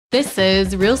This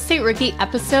is Real Estate Rookie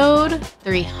episode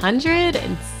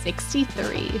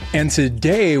 363. And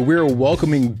today we're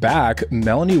welcoming back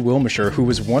Melanie Wilmesher, who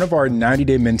was one of our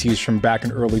 90-day mentees from back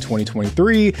in early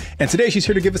 2023. And today she's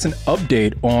here to give us an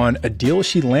update on a deal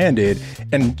she landed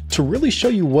and to really show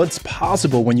you what's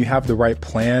possible when you have the right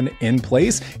plan in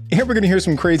place. And we're going to hear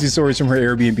some crazy stories from her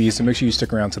Airbnb, so make sure you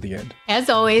stick around to the end. As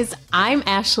always, I'm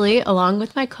Ashley, along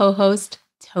with my co-host,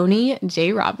 Tony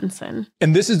J. Robinson.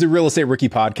 And this is the Real Estate Rookie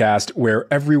podcast, where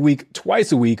every week,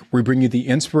 twice a week, we bring you the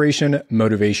inspiration,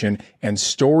 motivation, and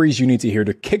stories you need to hear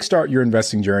to kickstart your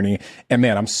investing journey. And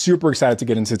man, I'm super excited to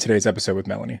get into today's episode with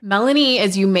Melanie. Melanie,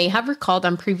 as you may have recalled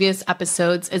on previous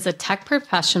episodes, is a tech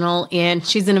professional, and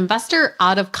she's an investor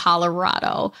out of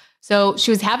Colorado. So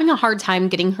she was having a hard time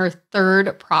getting her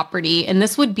third property, and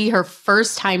this would be her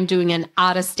first time doing an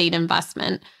out-of-state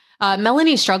investment.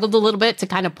 Melanie struggled a little bit to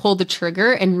kind of pull the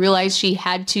trigger and realized she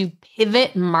had to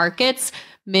pivot markets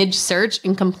mid-search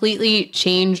and completely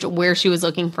changed where she was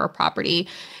looking for a property.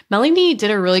 Melanie did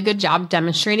a really good job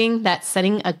demonstrating that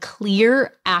setting a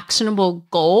clear, actionable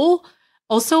goal,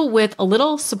 also with a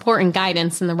little support and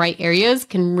guidance in the right areas,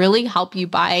 can really help you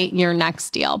buy your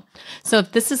next deal. So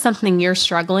if this is something you're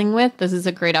struggling with, this is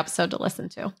a great episode to listen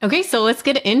to. Okay, so let's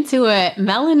get into it.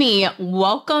 Melanie,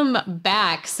 welcome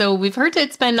back. So we've heard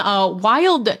it's been a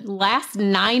wild last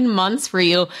 9 months for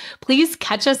you. Please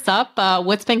catch us up.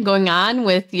 What's been going on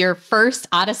with your first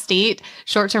out-of-state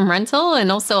short-term rental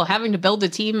and also having to build a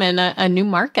team in a new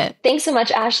market? Thanks so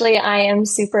much, Ashley. I am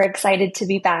super excited to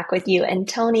be back with you and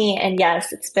Tony. And yes,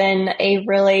 it's been a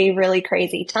really, really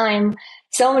crazy time.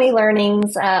 So many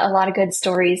learnings, a lot of good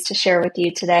stories to share with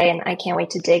you today, and I can't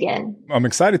wait to dig in. I'm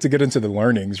excited to get into the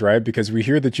learnings, right? Because we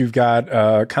hear that you've got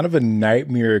kind of a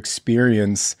nightmare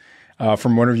experience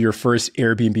from one of your first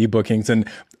Airbnb bookings. And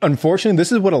unfortunately,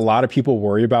 this is what a lot of people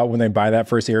worry about when they buy that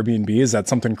first Airbnb, is that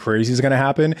something crazy is going to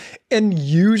happen. And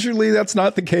usually that's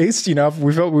not the case. You know,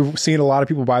 we've seen a lot of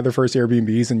people buy their first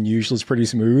Airbnbs and usually it's pretty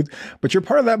smooth, but you're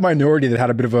part of that minority that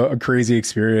had a bit of a crazy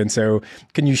experience. So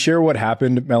can you share what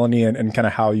happened, Melanie, and kind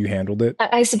of how you handled it?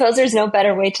 I suppose there's no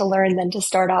better way to learn than to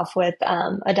start off with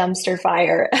a dumpster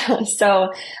fire.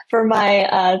 So for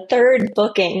my third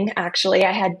booking, actually,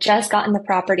 I had just gotten the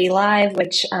property live,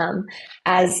 which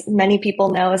as many people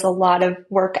know, is a lot of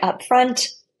work up front.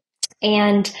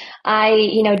 And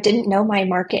I, didn't know my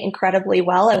market incredibly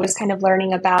well. I was kind of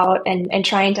learning about and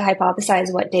trying to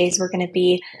hypothesize what days were going to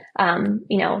be,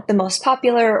 the most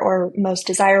popular or most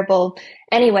desirable.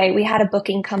 Anyway, we had a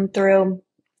booking come through,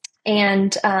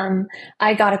 and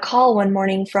I got a call one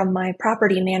morning from my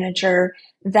property manager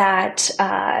that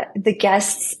the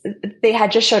guests, they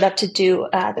had just showed up to do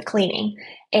the cleaning,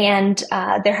 and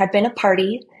there had been a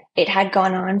party. It had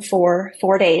gone on for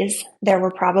 4 days. There were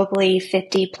probably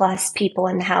 50 plus people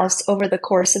in the house over the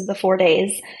course of the 4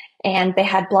 days. And they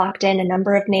had blocked in a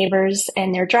number of neighbors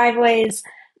and their driveways,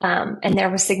 and there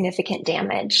was significant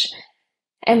damage.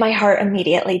 And my heart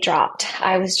immediately dropped.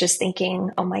 I was just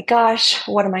thinking, oh my gosh,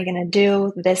 what am I going to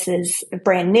do? This is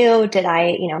brand new. Did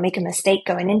I, make a mistake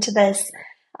going into this?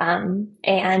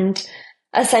 And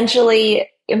essentially,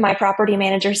 my property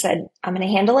manager said, I'm going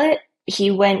to handle it.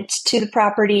 He went to the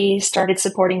property, started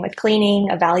supporting with cleaning,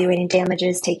 evaluating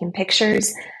damages, taking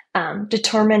pictures,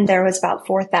 determined there was about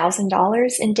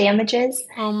 $4,000 in damages.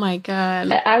 Oh my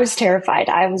God. I was terrified.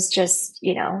 I was just,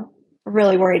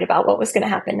 really worried about what was going to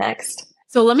happen next.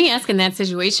 So let me ask, in that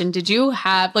situation, did you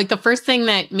have, the first thing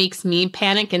that makes me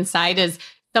panic inside is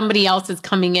somebody else is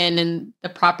coming in and the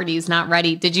property is not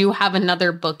ready. Did you have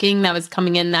another booking that was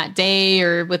coming in that day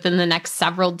or within the next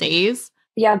several days?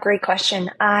 Yeah, great question.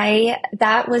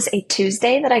 That was a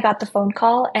Tuesday that I got the phone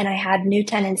call, and I had new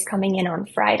tenants coming in on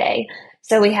Friday.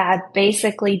 So we had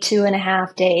basically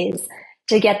 2.5 days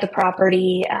to get the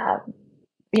property,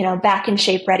 back in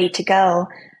shape, ready to go.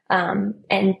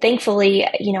 And thankfully,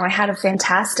 I had a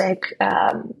fantastic,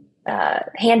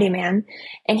 handyman,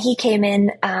 and he came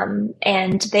in,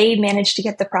 and they managed to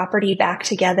get the property back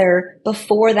together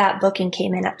before that booking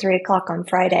came in at 3:00 on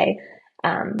Friday.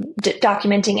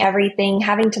 Documenting everything,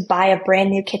 having to buy a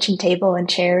brand new kitchen table and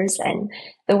chairs, and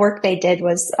the work they did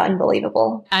was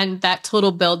unbelievable. And that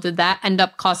total bill, did that end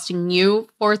up costing you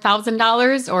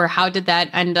 $4,000, or how did that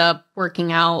end up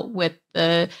working out with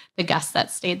the guests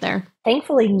that stayed there?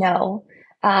 Thankfully, no.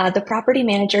 The property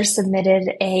manager submitted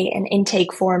an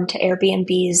intake form to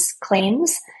Airbnb's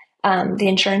claims, the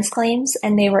insurance claims,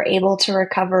 and they were able to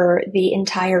recover the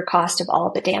entire cost of all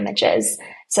of the damages.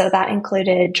 So that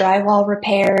included drywall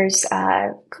repairs,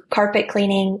 carpet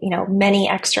cleaning, many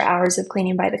extra hours of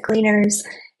cleaning by the cleaners,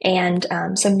 and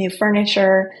some new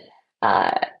furniture,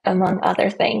 among other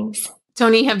things.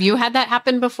 Tony, have you had that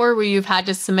happen before where you've had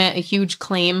to submit a huge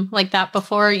claim like that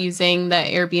before using the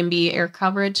Airbnb air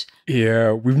coverage?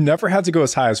 Yeah, we've never had to go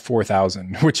as high as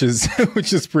 4,000, which is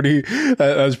pretty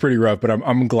that was pretty rough. But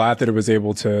I'm glad that it was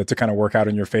able to kind of work out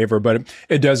in your favor. But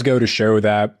it does go to show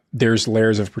that there's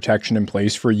layers of protection in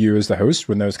place for you as the host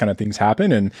when those kind of things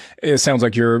happen. And it sounds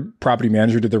like your property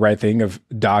manager did the right thing of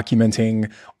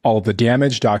documenting all of the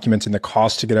damage, documenting the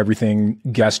cost to get everything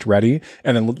guest ready,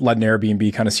 and then letting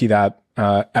Airbnb kind of see that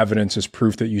evidence as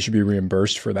proof that you should be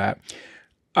reimbursed for that.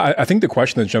 I think the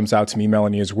question that jumps out to me,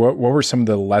 Melanie, is what were some of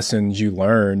the lessons you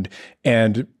learned?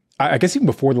 And I guess even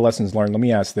before the lessons learned, let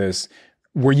me ask this.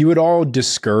 Were you at all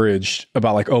discouraged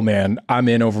about like, oh man, I'm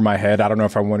in over my head. I don't know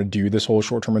if I want to do this whole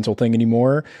short-term rental thing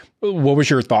anymore. What was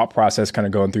your thought process kind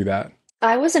of going through that?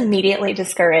 I was immediately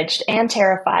discouraged and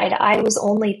terrified. I was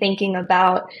only thinking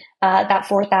about that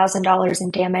 $4,000 in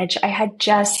damage. I had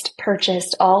just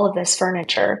purchased all of this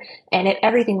furniture and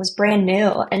everything was brand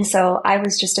new. And so I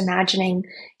was just imagining,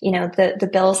 the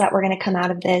bills that were going to come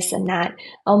out of this and that,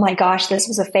 oh my gosh, this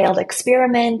was a failed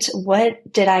experiment.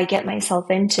 What did I get myself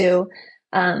into?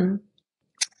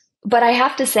 But I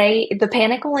have to say the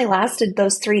panic only lasted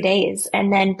those 3 days.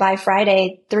 And then by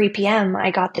Friday, 3 p.m.,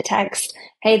 I got the text,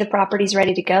 hey, the property's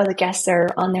ready to go. The guests are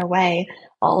on their way.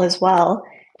 All is well.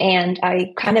 And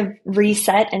I kind of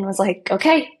reset and was like,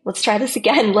 okay, let's try this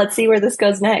again. Let's see where this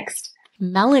goes next.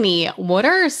 Melanie, what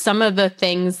are some of the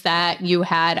things that you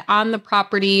had on the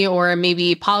property or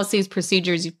maybe policies,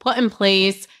 procedures you put in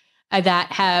place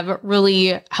that have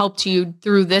really helped you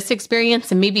through this experience,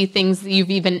 and maybe things that you've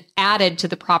even added to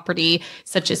the property,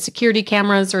 such as security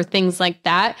cameras or things like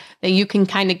that, that you can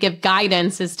kind of give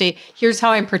guidance as to here's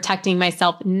how I'm protecting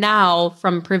myself now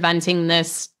from preventing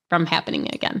this from happening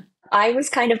again? I was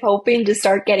kind of hoping to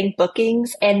start getting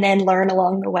bookings and then learn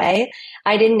along the way.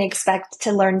 I didn't expect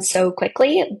to learn so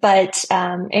quickly, but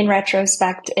in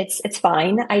retrospect, it's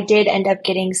fine. I did end up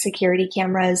getting security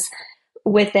cameras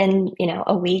within,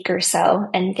 a week or so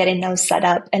and getting those set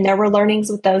up. And there were learnings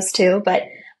with those too, but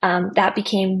that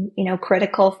became,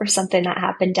 critical for something that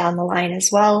happened down the line as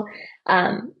well.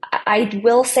 I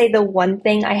will say the one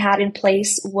thing I had in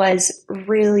place was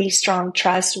really strong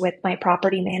trust with my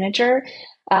property manager.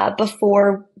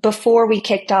 Before we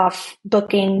kicked off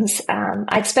bookings,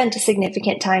 I'd spent a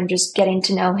significant time just getting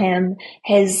to know him,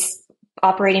 his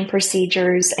operating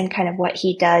procedures, and kind of what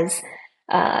he does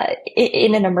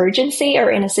in an emergency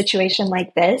or in a situation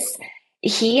like this.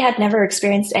 He had never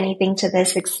experienced anything to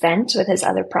this extent with his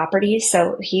other properties,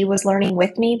 so he was learning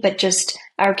with me, but just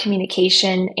our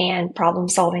communication and problem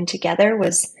solving together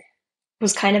was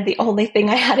kind of the only thing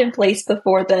I had in place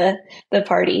before the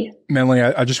party. Melanie,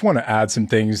 I just want to add some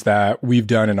things that we've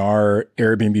done in our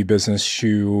Airbnb business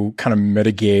to kind of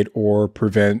mitigate or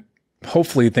prevent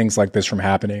hopefully things like this from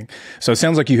happening. So it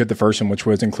sounds like you hit the first one, which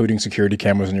was including security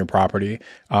cameras on your property.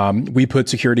 We put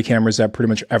security cameras at pretty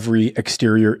much every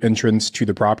exterior entrance to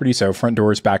the property. So front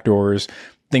doors, back doors,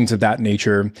 things of that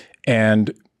nature.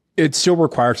 And it still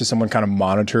requires that someone kind of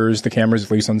monitors the cameras,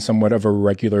 at least on somewhat of a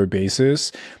regular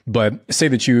basis. But say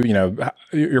that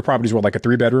your property's like a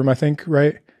 3-bedroom, I think,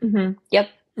 right? Mm-hmm. Yep.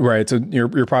 Right. So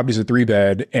your property's a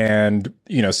 3-bed, and,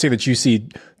 say that you see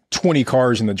 20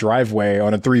 cars in the driveway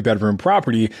on a 3-bedroom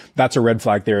property, that's a red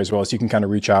flag there as well. So you can kind of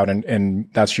reach out and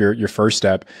that's your first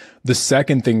step. The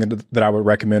second thing that I would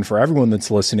recommend for everyone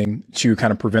that's listening to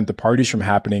kind of prevent the parties from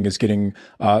happening is getting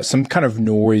some kind of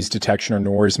noise detection or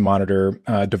noise monitor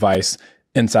device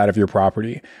inside of your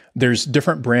property. There's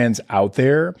different brands out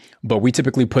there, but we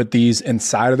typically put these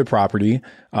inside of the property.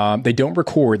 They don't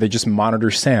record, they just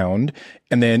monitor sound.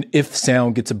 And then if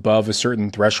sound gets above a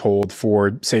certain threshold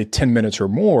for, say, 10 minutes or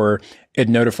more, it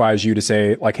notifies you to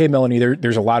say, like, hey, Melanie,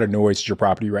 there's a lot of noise at your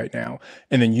property right now.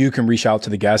 And then you can reach out to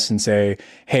the guests and say,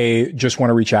 hey, just want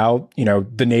to reach out.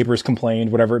 The neighbors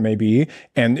complained, whatever it may be.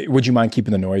 And would you mind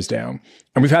keeping the noise down?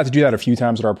 And we've had to do that a few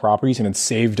times at our properties, and it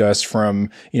saved us from,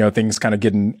 things kind of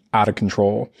getting out of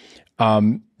control.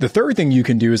 The third thing you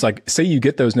can do is, like, say you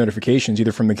get those notifications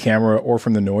either from the camera or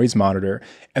from the noise monitor,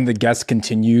 and the guest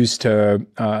continues to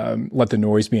let the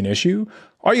noise be an issue.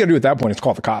 All you got to do at that point is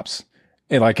call the cops.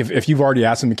 And like, if you've already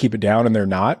asked them to keep it down and they're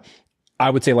not, I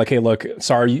would say, like, hey, look,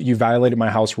 sorry, you violated my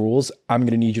house rules. I'm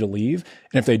going to need you to leave.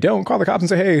 And if they don't, call the cops and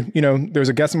say, hey, there's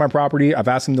a guest in my property. I've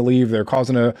asked them to leave. They're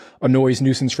causing a noise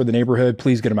nuisance for the neighborhood.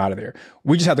 Please get them out of there.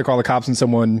 We just had to call the cops on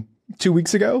someone 2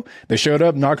 weeks ago. They showed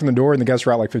up, knocked on the door, and the guests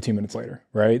were out like 15 minutes later,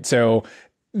 right? So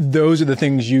those are the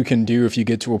things you can do if you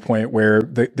get to a point where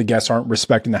the guests aren't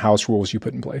respecting the house rules you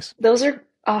put in place. Those are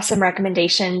awesome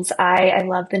recommendations. I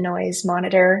love the noise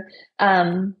monitor.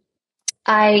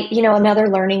 Another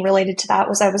learning related to that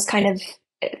was I was kind of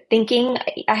thinking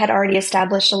I had already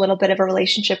established a little bit of a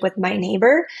relationship with my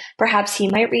neighbor. Perhaps he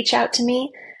might reach out to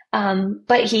me.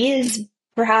 But he is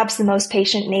perhaps the most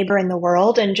patient neighbor in the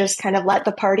world and just kind of let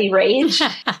the party rage.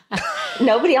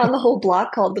 Nobody on the whole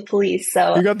block called the police.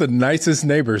 So you got the nicest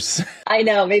neighbors. I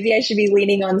know, maybe I should be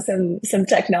leaning on some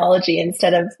technology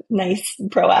instead of nice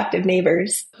proactive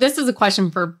neighbors. This is a question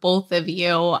for both of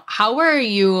you. How are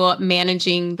you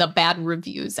managing the bad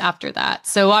reviews after that?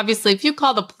 So obviously, if you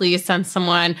call the police on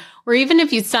someone, or even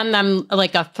if you send them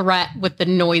like a threat with the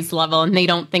noise level and they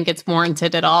don't think it's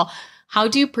warranted at all, how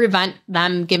do you prevent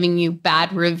them giving you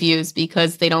bad reviews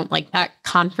because they don't like that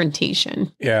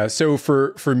confrontation? Yeah. So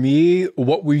for me,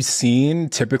 what we've seen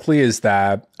typically is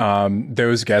that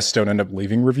those guests don't end up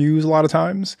leaving reviews a lot of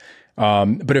times.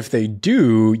 But if they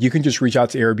do, you can just reach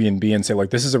out to Airbnb and say, like,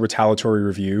 this is a retaliatory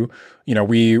review. You know,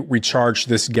 we charged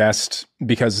this guest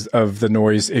because of the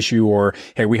noise issue, or,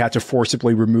 hey, we had to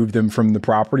forcibly remove them from the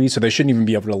property. So they shouldn't even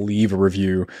be able to leave a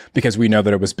review because we know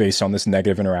that it was based on this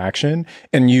negative interaction.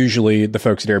 And usually the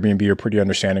folks at Airbnb are pretty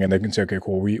understanding and they can say, okay,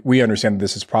 cool. We understand that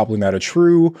this is probably not a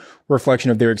true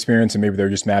reflection of their experience. And maybe they're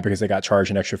just mad because they got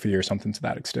charged an extra fee or something to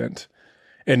that extent.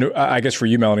 And I guess for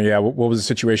you, Melanie, yeah, what was the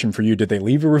situation for you? Did they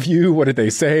leave a review? What did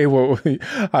they say?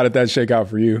 How did that shake out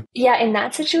for you? Yeah, in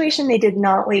that situation, they did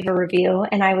not leave a review.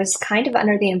 And I was kind of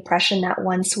under the impression that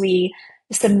once we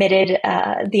submitted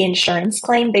the insurance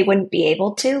claim, they wouldn't be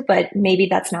able to, but maybe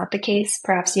that's not the case.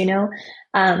 Perhaps you know.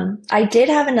 I did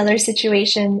have another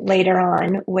situation later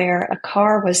on where a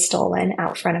car was stolen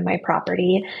out front of my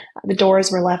property. The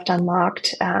doors were left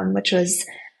unlocked, which was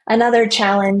another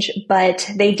challenge,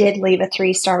 but they did leave a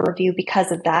 3-star review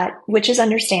because of that, which is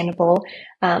understandable.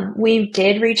 We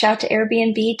did reach out to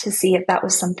Airbnb to see if that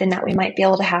was something that we might be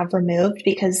able to have removed,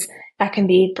 because that can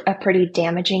be a pretty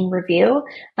damaging review.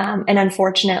 And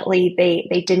unfortunately,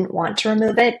 they didn't want to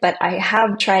remove it, but I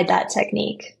have tried that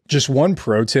technique. Just one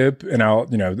pro tip, and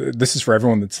this is for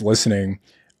everyone that's listening.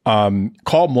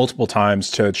 Call multiple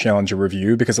times to challenge a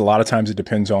review, because a lot of times it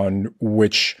depends on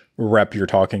which rep you're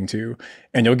talking to.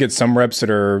 And you'll get some reps that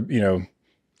are,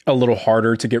 a little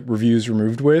harder to get reviews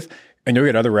removed with. And you'll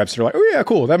get other reps that are like, oh yeah,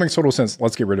 cool. That makes total sense.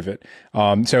 Let's get rid of it.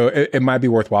 So it might be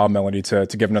worthwhile, Melanie, to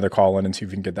give another call in and see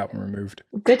if we can get that one removed.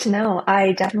 Good to know.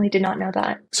 I definitely did not know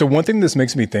that. So one thing this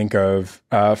makes me think of,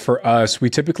 for us, we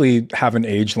typically have an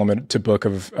age limit to book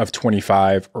of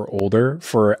 25 or older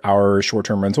for our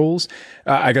short-term rentals.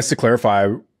 I guess to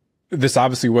clarify, this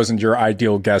obviously wasn't your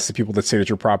ideal guest, the people that stayed at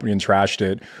your property and trashed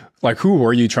it. Like, who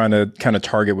were you trying to kind of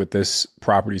target with this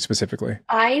property specifically?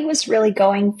 I was really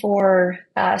going for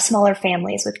smaller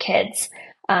families with kids.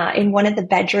 In one of the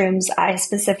bedrooms, I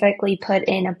specifically put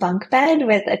in a bunk bed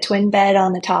with a twin bed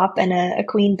on the top and a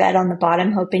queen bed on the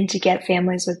bottom, hoping to get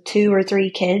families with 2 or 3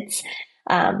 kids.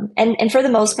 And for the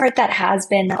most part, that has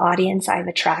been the audience I've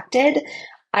attracted.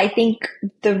 I think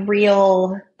the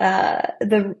real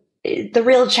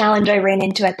challenge I ran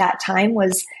into at that time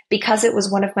was, because it was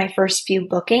one of my first few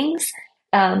bookings,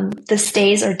 the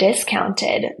stays are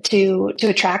discounted to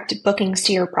attract bookings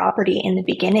to your property in the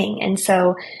beginning. And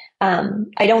so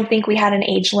I don't think we had an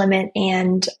age limit.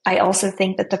 And I also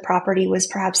think that the property was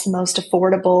perhaps the most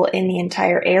affordable in the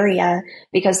entire area,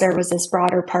 because there was this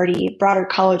broader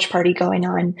college party going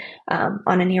on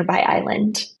a nearby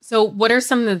island. So what are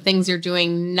some of the things you're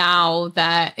doing now?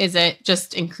 That is it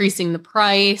just increasing the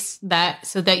price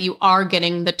so that you are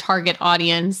getting the target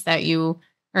audience that you,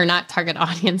 or not target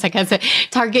audience, I guess,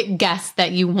 target guests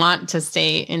that you want to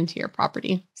stay into your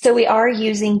property? So we are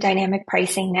using dynamic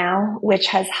pricing now, which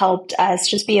has helped us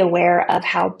just be aware of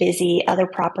how busy other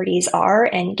properties are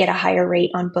and get a higher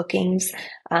rate on bookings,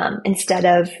 instead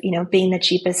of, being the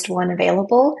cheapest one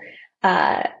available.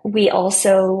 We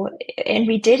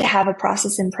did have a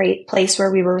process in place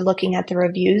where we were looking at the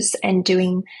reviews and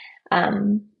doing,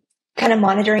 kind of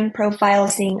monitoring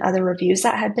profiles, seeing other reviews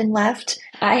that had been left.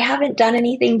 I haven't done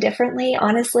anything differently.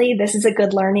 Honestly, this is a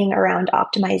good learning around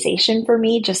optimization for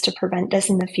me, just to prevent this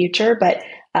in the future. But,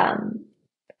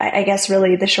 I guess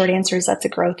really the short answer is that's a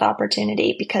growth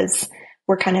opportunity, because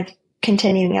we're kind of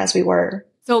continuing as we were.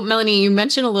 So Melanie, you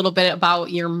mentioned a little bit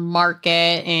about your market,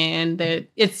 and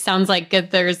it sounds like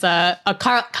there's a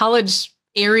college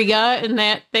area in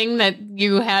that thing that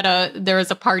there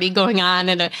was a party going on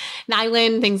at an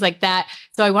island, things like that.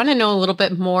 So I want to know a little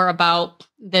bit more about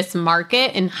this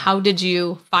market, and how did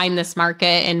you find this market,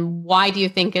 and why do you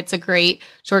think it's a great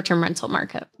short-term rental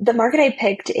market? The market I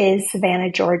picked is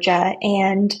Savannah, Georgia,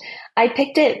 and I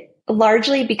picked it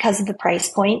largely because of the price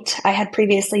point. I had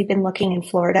previously been looking in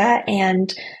Florida,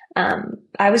 and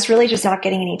I was really just not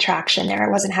getting any traction there.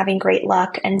 I wasn't having great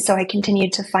luck. And so I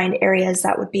continued to find areas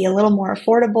that would be a little more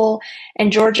affordable.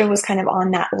 And Georgia was kind of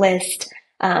on that list,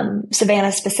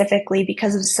 Savannah specifically,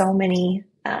 because of so many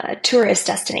tourist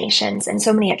destinations and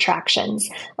so many attractions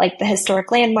like the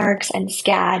historic landmarks and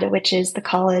SCAD, which is the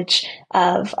College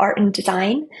of Art and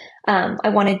Design. I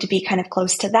wanted to be kind of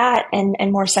close to that and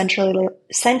more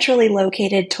centrally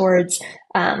located towards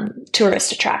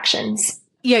tourist attractions.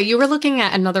 Yeah, you were looking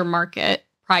at another market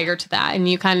prior to that, and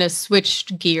you kind of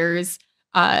switched gears.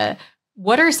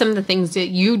 What are some of the things that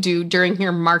you do during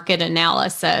your market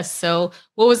analysis? So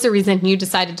what was the reason you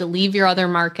decided to leave your other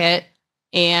market,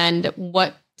 and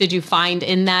what did you find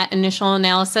in that initial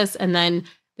analysis? And then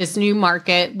this new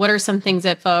market, what are some things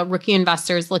if a rookie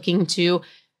investor is looking to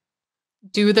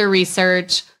do their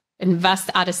research, invest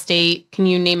out of state? Can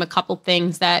you name a couple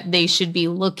things that they should be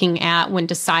looking at when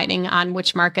deciding on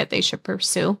which market they should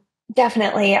pursue?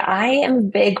 Definitely. I am a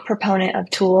big proponent of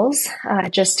tools,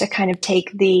 just to kind of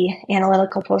take the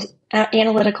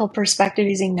analytical perspective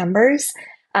using numbers.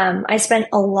 I spent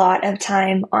a lot of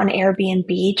time on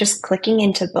Airbnb just clicking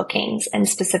into bookings and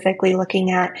specifically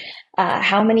looking at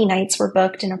how many nights were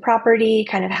booked in a property,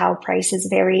 kind of how prices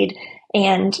varied.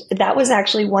 And that was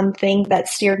actually one thing that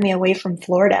steered me away from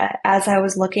Florida. As I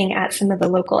was looking at some of the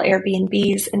local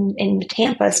Airbnbs in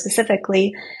Tampa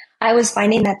specifically, I was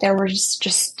finding that there was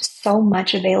just so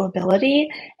much availability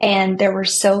and there were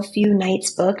so few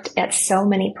nights booked at so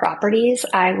many properties.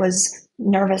 I was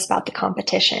nervous about the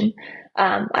competition.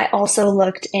 I also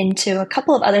looked into a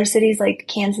couple of other cities like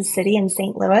Kansas City and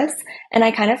St. Louis, and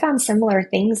I kind of found similar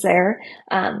things there.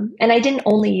 And I didn't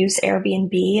only use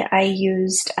Airbnb. I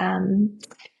used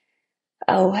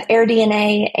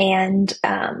AirDNA and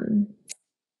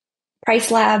Price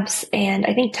Labs, and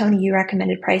I think Tony, you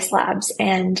recommended Price Labs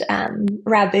and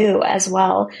Rabu as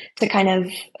well to kind of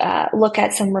look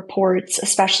at some reports,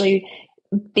 especially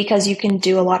because you can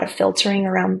do a lot of filtering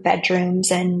around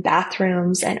bedrooms and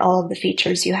bathrooms and all of the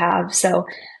features you have. So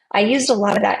I used a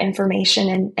lot of that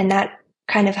information, and that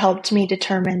kind of helped me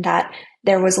determine that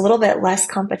there was a little bit less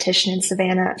competition in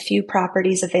Savannah, a few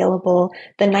properties available.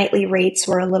 The nightly rates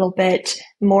were a little bit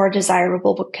more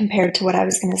desirable compared to what I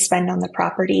was going to spend on the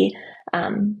property.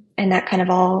 And that kind of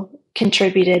all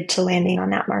contributed to landing on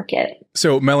that market.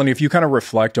 So Melanie, if you kind of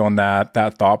reflect on that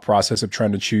thought process of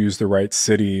trying to choose the right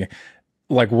city,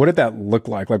 like, what did that look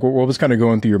like? Like, what was kind of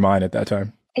going through your mind at that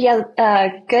time? Yeah,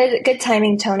 good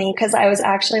timing, Tony, because I was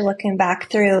actually looking back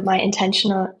through my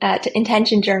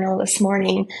intention journal this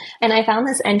morning, and I found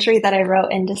this entry that I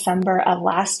wrote in December of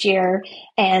last year.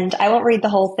 And I won't read the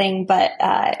whole thing, but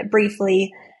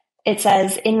briefly, it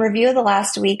says, in review of the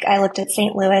last week, I looked at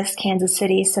St. Louis, Kansas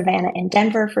City, Savannah, and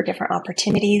Denver for different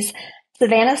opportunities.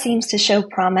 Savannah seems to show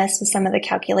promise with some of the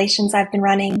calculations I've been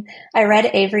running. I read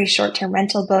Avery's short-term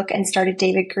rental book and started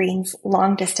David Green's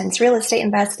long-distance real estate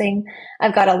investing.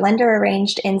 I've got a lender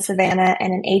arranged in Savannah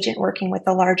and an agent working with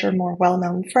a larger, more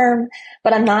well-known firm,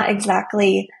 but I'm not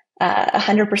exactly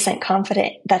 100%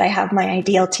 confident that I have my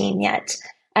ideal team yet.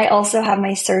 I also have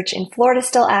my search in Florida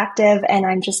still active, and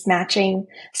I'm just watching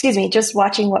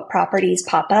what properties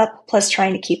pop up, plus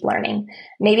trying to keep learning.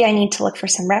 Maybe I need to look for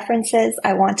some references.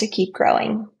 I want to keep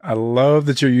growing. I love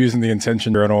that you're using the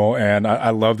intention journal, and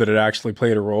I love that it actually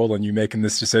played a role in you making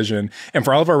this decision. And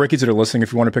for all of our rookies that are listening,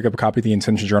 if you want to pick up a copy of the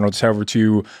intention journal, just head over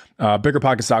to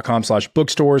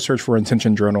biggerpockets.com/bookstore, search for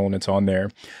intention journal, and it's on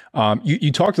there.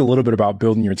 You talked a little bit about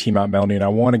building your team out, Melanie, and I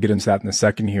want to get into that in a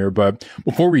second here. But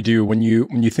before we do, when you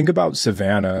think about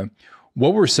Savannah,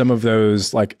 what were some of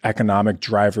those like economic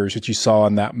drivers that you saw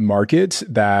in that market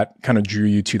that kind of drew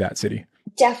you to that city?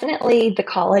 Definitely the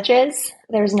colleges.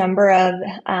 There's a number of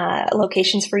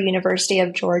locations for University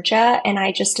of Georgia, and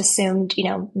I just assumed,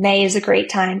 May is a great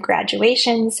time.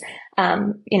 Graduations,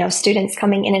 students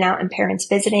coming in and out and parents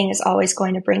visiting is always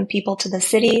going to bring people to the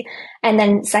city. And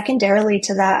then secondarily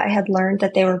to that, I had learned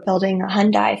that they were building a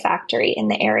Hyundai factory in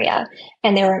the area,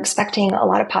 and they were expecting a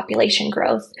lot of population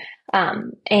growth.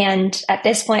 And at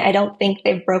this point, I don't think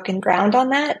they've broken ground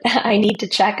on that. I need to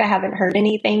check. I haven't heard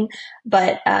anything,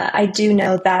 but I do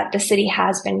know that the city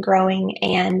has been growing,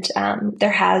 and I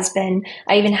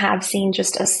even have seen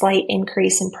just a slight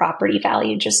increase in property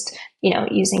value, just,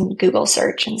 using Google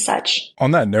search and such.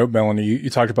 On that note, Melanie, you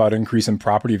talked about increase in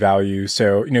property value.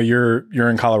 So, you're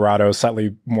in Colorado,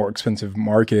 slightly more expensive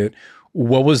market.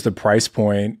 What was the price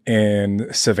point in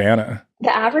Savannah?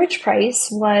 The average price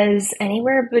was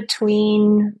anywhere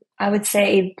between, I would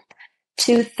say,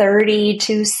 230,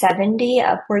 270,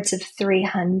 upwards of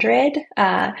 300.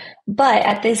 But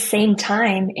at this same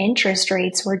time, interest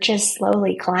rates were just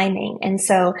slowly climbing. And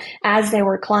so as they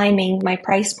were climbing, my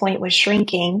price point was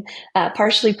shrinking,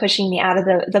 partially pushing me out of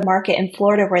the market in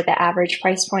Florida where the average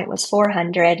price point was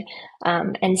 400.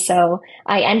 And so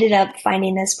I ended up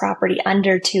finding this property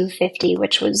under 250,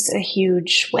 which was a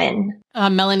huge win.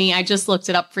 Melanie, I just looked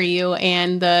it up for you,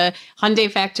 and the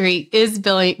Hyundai factory is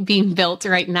being built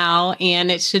right now, and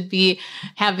it should be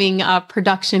having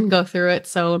production go through it.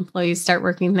 So employees start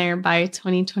working there by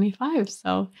 2025.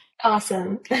 So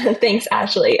awesome. Thanks,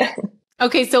 Ashley.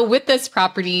 Okay. So with this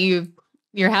property,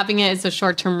 you're having it as a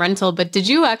short-term rental, but did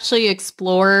you actually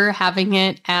explore having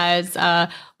it as a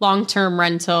long-term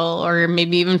rental or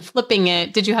maybe even flipping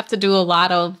it? Did you have to do a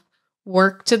lot of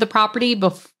work to the property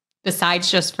besides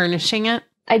just furnishing it?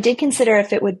 I did consider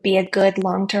if it would be a good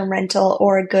long-term rental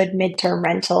or a good midterm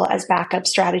rental as backup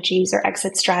strategies or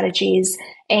exit strategies.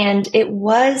 And it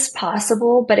was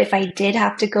possible, but if I did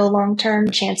have to go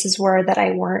long-term, chances were that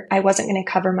I wasn't going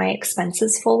to cover my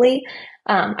expenses fully.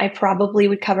 I probably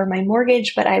would cover my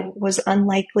mortgage, but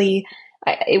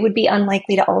it would be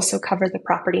unlikely to also cover the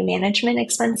property management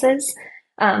expenses.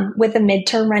 With a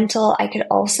midterm rental, I could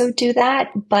also do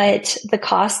that, but the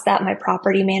cost that my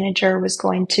property manager was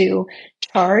going to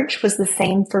charge was the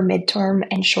same for midterm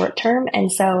and short term.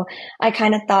 And so I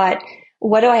kind of thought,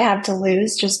 what do I have to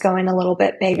lose just going a little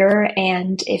bit bigger?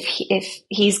 And if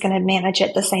he's going to manage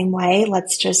it the same way,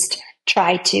 let's just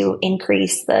try to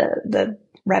increase the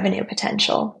revenue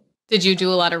potential. Did you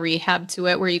do a lot of rehab to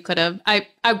it where you could have,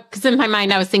 because in my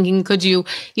mind, I was thinking, could you,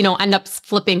 end up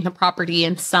flipping the property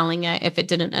and selling it if it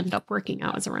didn't end up working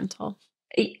out as a rental?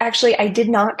 Actually, I did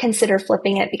not consider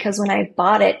flipping it because when I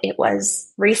bought it, it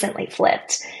was recently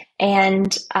flipped.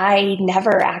 And I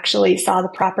never actually saw the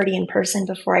property in person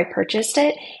before I purchased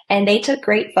it. And they took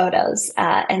great photos.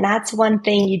 And that's one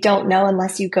thing you don't know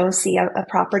unless you go see a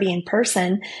property in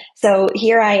person. So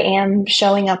here I am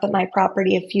showing up at my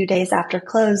property a few days after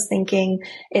close thinking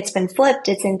it's been flipped,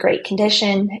 it's in great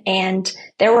condition. And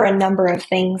there were a number of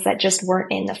things that just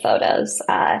weren't in the photos.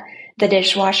 The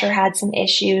dishwasher had some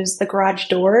issues. The garage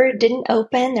door didn't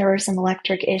open. There were some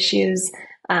electric issues.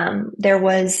 There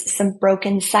was some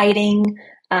broken siding.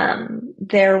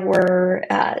 There were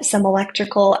some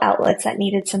electrical outlets that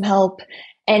needed some help.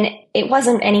 And it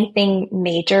wasn't anything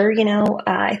major,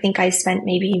 I think I spent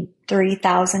maybe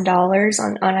 $3,000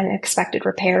 on unexpected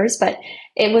repairs, but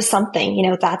it was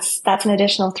something, that's an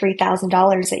additional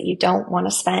 $3,000 that you don't want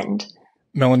to spend.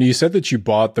 Melanie, you said that you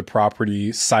bought the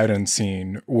property sight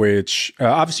unseen, which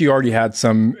obviously you already had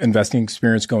some investing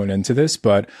experience going into this,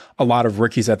 but a lot of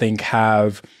rookies, I think,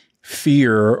 have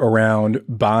fear around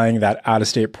buying that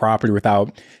out-of-state property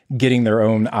without getting their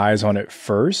own eyes on it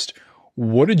first.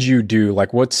 What did you do?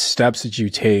 Like, what steps did you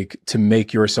take to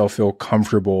make yourself feel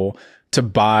comfortable to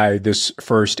buy this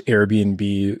first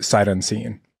Airbnb sight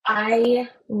unseen? I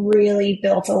really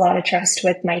built a lot of trust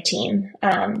with my team.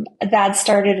 That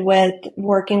started with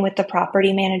working with the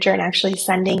property manager and actually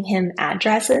sending him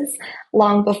addresses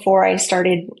long before I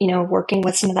started, working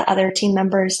with some of the other team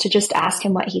members to just ask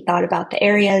him what he thought about the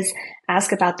areas,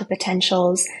 ask about the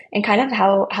potentials, and kind of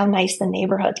how nice the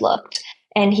neighborhood looked.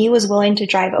 And he was willing to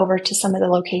drive over to some of the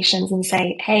locations and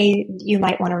say, hey, you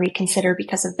might want to reconsider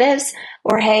because of this,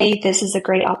 or hey, this is a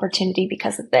great opportunity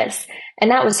because of this.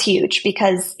 And that was huge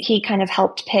because he kind of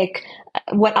helped pick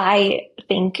what I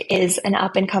think is an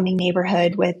up and coming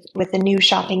neighborhood with a new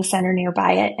shopping center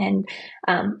nearby it. And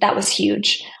that was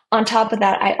huge. On top of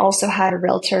that, I also had a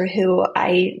realtor who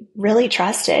I really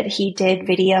trusted. He did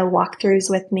video walkthroughs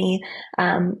with me,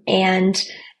 and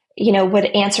would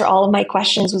answer all of my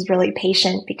questions, was really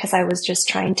patient because I was just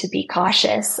trying to be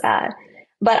cautious.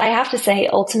 But I have to say,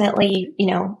 ultimately,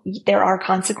 there are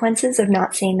consequences of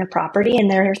not seeing the property, and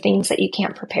there are things that you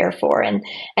can't prepare for. And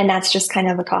that's just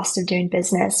kind of a cost of doing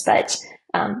business. But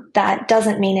that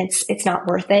doesn't mean it's not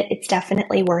worth it. It's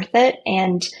definitely worth it.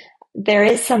 And there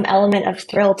is some element of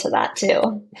thrill to that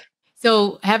too.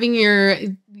 So having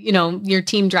your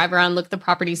team drive around, look at the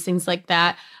properties, things like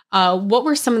that. What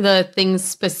were some of the things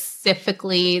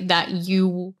specifically that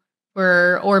you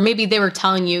were, or maybe they were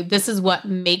telling you, this is what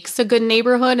makes a good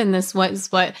neighborhood and this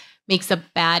is what makes a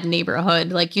bad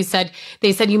neighborhood? Like you said,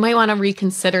 they said you might want to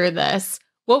reconsider this.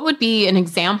 What would be an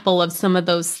example of some of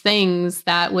those things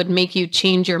that would make you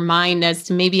change your mind as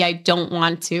to maybe I don't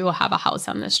want to have a house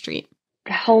on this street?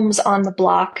 Homes on the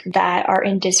block that are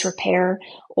in disrepair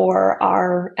or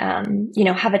are,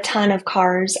 have a ton of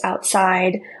cars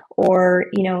outside, or,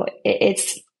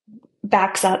 it's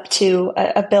backs up to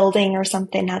a building or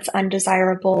something that's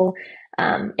undesirable.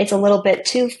 It's a little bit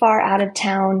too far out of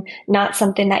town, not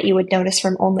something that you would notice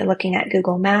from only looking at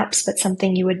Google Maps, but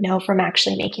something you would know from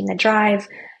actually making the drive.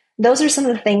 Those are some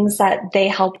of the things that they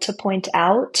help to point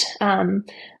out.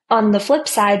 On the flip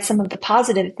side, some of the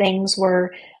positive things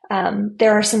were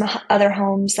there are some other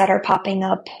homes that are popping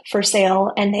up for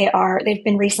sale, and they've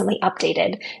been recently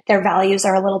updated. Their values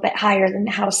are a little bit higher than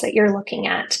the house that you're looking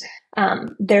at.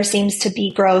 There seems to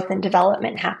be growth and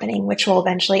development happening, which will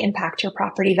eventually impact your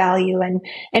property value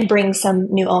and bring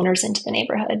some new owners into the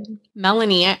neighborhood.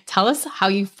 Melanie, tell us how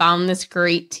you found this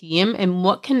great team and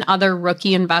what can other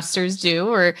rookie investors do,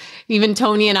 or even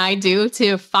Tony and I do,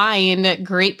 to find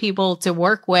great people to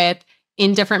work with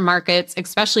in different markets,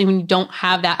 especially when you don't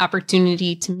have that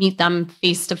opportunity to meet them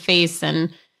face to face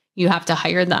and you have to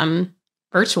hire them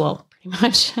virtual.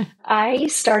 Much. I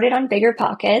started on Bigger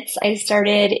Pockets. I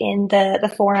started in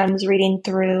the forums reading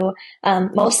through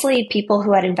mostly people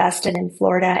who had invested in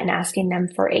Florida and asking them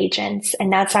for agents.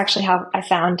 And that's actually how I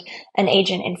found an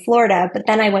agent in Florida. But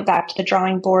then I went back to the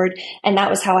drawing board, and that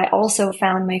was how I also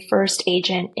found my first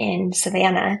agent in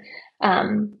Savannah.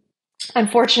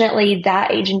 Unfortunately, that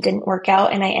agent didn't work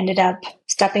out, and I ended up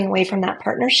stepping away from that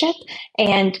partnership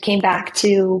and came back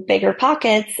to Bigger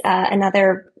Pockets.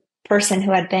 Another person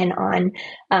who had been on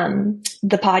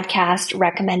the podcast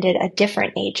recommended a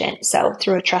different agent. So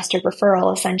through a trusted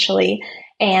referral, essentially.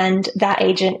 And that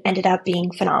agent ended up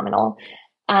being phenomenal.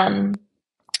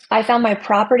 I found my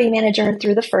property manager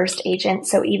through the first agent.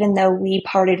 So even though we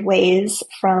parted ways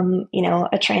from,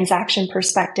 a transaction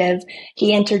perspective,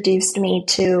 he introduced me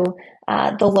to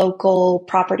the local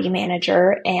property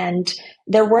manager. And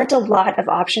there weren't a lot of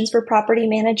options for property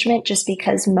management just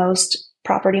because most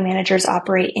property managers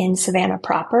operate in Savannah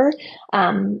proper.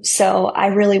 So I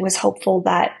really was hopeful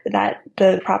that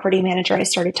the property manager I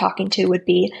started talking to would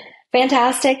be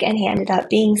fantastic, and he ended up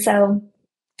being so.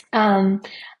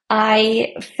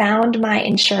 I found my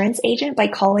insurance agent by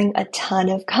calling a ton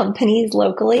of companies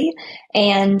locally,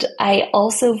 and I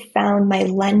also found my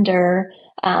lender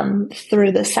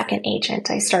through the second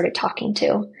agent I started talking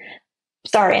to.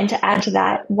 Sorry, and to add to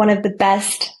that, one of the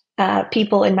best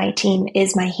people in my team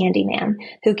is my handyman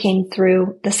who came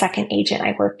through the second agent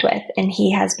I worked with, and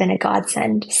he has been a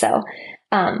godsend. So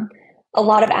a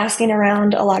lot of asking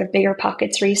around, a lot of Bigger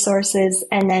Pockets resources,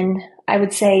 and then I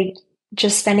would say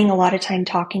just spending a lot of time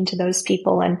talking to those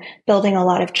people and building a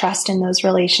lot of trust in those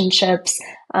relationships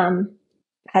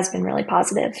has been really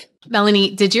positive.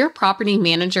 Melanie, did your property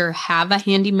manager have a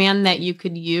handyman that you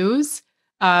could use?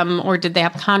 Or did they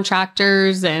have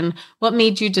contractors? And what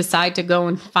made you decide to go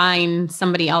and find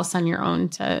somebody else on your own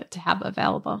to have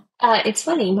available? It's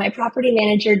funny. My property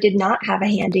manager did not have a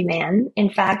handyman. In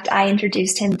fact, I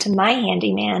introduced him to my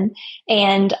handyman,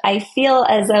 and I feel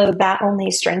as though that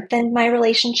only strengthened my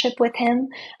relationship with him.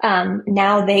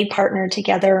 Now they partner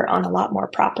together on a lot more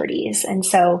properties. And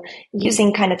so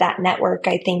using kind of that network,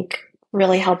 I think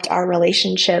really helped our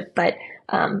relationship. But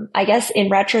I guess in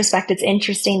retrospect, it's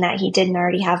interesting that he didn't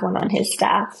already have one on his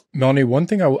staff. Melanie, one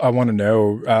thing I want to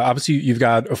know, obviously you've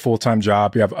got a full-time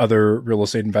job. You have other real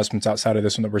estate investments outside of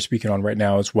this one that we're speaking on right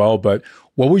now as well. But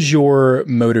what was your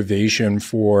motivation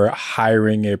for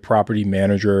hiring a property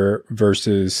manager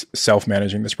versus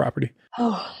self-managing this property?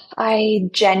 Oh, I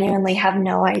genuinely have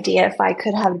no idea if I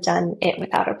could have done it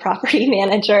without a property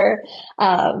manager.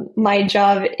 My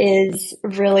job is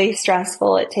really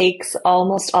stressful. It takes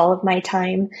almost all of my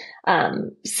time.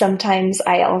 Sometimes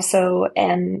I also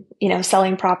am,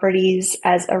 selling properties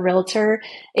as a realtor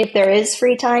if there is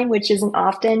free time, which isn't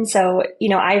often. So,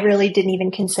 I really didn't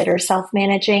even consider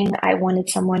self-managing. I wanted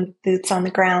someone boots on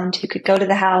the ground who could go to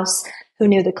the house, who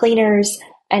knew the cleaners,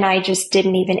 and I just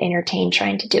didn't even entertain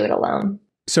trying to do it alone.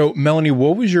 So, Melanie,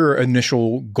 what was your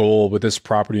initial goal with this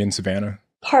property in Savannah?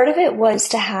 Part of it was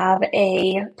to have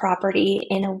a property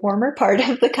in a warmer part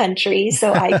of the country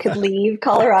so I could leave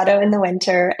Colorado in the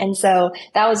winter. And so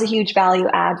that was a huge value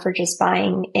add for just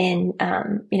buying in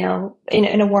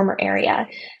a warmer area.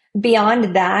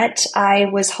 Beyond that, I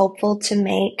was hopeful to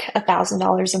make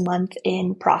 $1,000 a month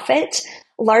in profit,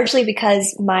 largely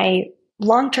because my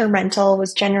long-term rental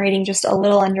was generating just a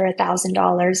little under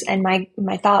 $1,000. And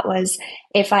my thought was,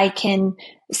 if I can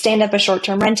stand up a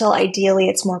short-term rental, ideally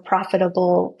it's more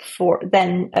profitable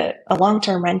than a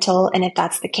long-term rental. And if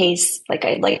that's the case,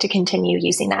 I'd like to continue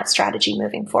using that strategy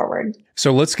moving forward.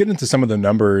 So let's get into some of the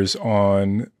numbers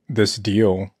on this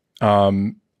deal.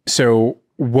 So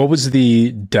what was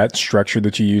the debt structure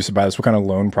that you used to buy this? What kind of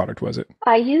loan product was it?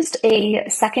 I used a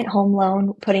second home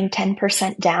loan, putting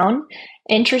 10% down.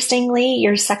 Interestingly,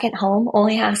 your second home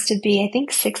only has to be, I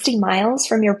think, 60 miles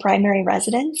from your primary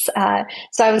residence.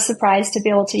 So I was surprised to be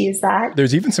able to use that.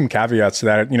 There's even some caveats to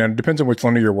that. It depends on which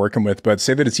lender you're working with, but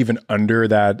say that it's even under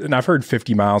that. And I've heard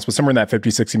 50 miles, but somewhere in that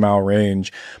 50, 60 mile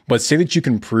range. But say that you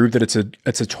can prove that it's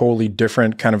a totally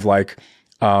different kind of like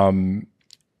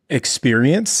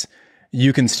experience,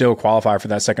 you can still qualify for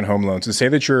that second home loan. So say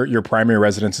that your primary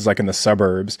residence is like in the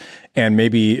suburbs, and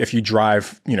maybe if you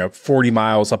drive, 40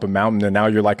 miles up a mountain and now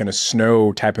you're like in a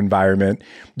snow type environment,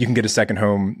 you can get a second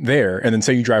home there. And then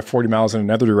say you drive 40 miles in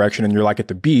another direction and you're like at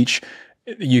the beach,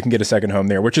 you can get a second home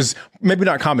there, which is maybe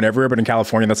not common everywhere, but in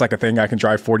California, that's like a thing. I can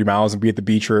drive 40 miles and be at the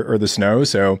beach or the snow.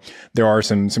 So there are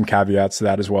some caveats to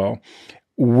that as well.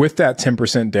 With that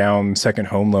 10% down second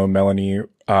home loan, Melanie,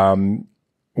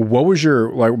 what was your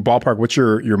ballpark? What's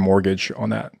your mortgage on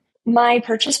that? My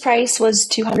purchase price was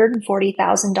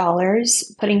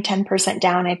 $240,000. Putting 10%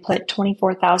 down, I put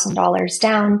 $24,000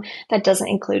 down. That doesn't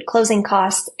include closing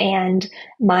costs, and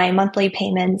my monthly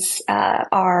payments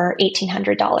are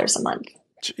 $1,800 a month.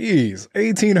 Jeez,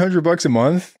 $1,800 a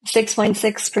month?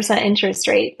 6.6% interest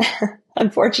rate,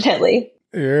 unfortunately.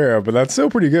 Yeah, but that's still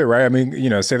pretty good, right? I mean,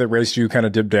 say that rates do kind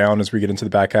of dip down as we get into the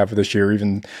back half of this year,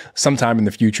 even sometime in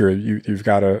the future, you've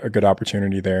got a good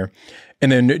opportunity there. And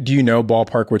then do you know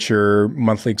ballpark what your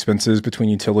monthly expenses between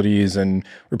utilities and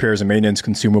repairs and maintenance,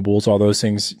 consumables, all those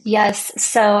things? Yes.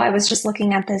 So I was just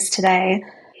looking at this today.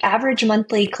 Average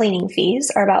monthly cleaning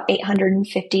fees are about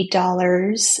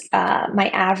 $850. My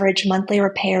average monthly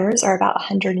repairs are about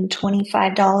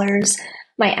 $125.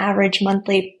 My average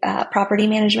monthly property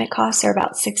management costs are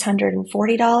about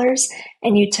 $640,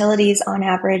 and utilities on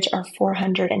average are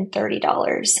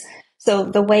 $430. So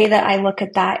the way that I look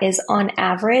at that is, on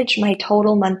average, my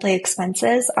total monthly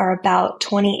expenses are about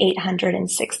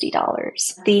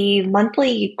 $2,860. The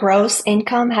monthly gross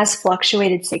income has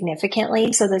fluctuated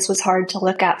significantly, so this was hard to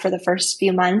look at for the first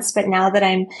few months. But now that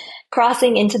I'm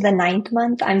crossing into the 9th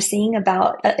month, I'm seeing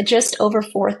about just over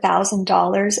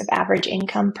 $4,000 of average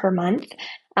income per month.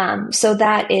 So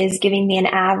that is giving me an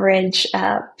average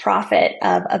profit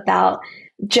of about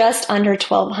just under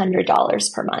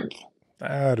 $1,200 per month.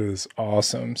 That is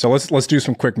awesome. So let's do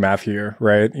some quick math here,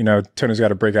 right? Tony's got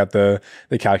to break out the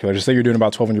calculator. Say you're doing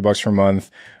about $1,200 per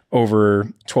month over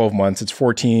 12 months. It's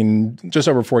just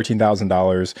over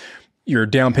 $14,000. Your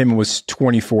down payment was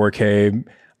 $24K.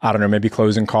 I don't know, maybe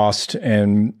closing cost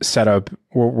and setup.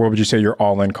 What would you say your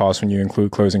all-in cost when you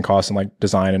include closing costs and like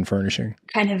design and furnishing?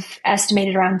 Kind of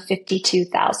estimated around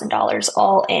 $52,000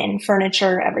 all in,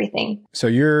 furniture, everything. So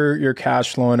you're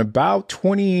cash flowing about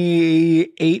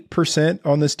 28%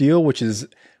 on this deal, which is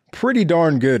pretty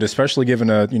darn good, especially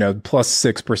given a, plus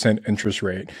 6% interest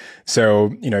rate.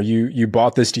 So, you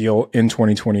bought this deal in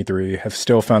 2023, have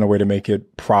still found a way to make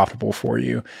it profitable for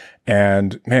you.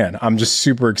 And man, I'm just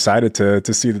super excited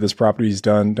to see that this property is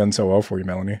done so well for you,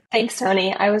 Melanie. Thanks,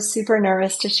 Tony. I was super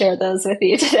nervous to share those with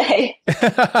you today.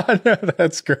 No,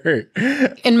 that's great.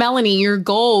 And Melanie, your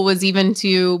goal was even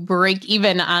to break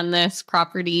even on this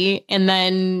property, and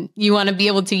then you want to be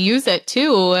able to use it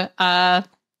too,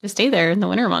 to stay there in the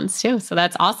winter months too. So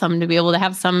that's awesome to be able to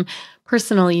have some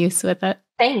personal use with it.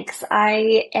 Thanks.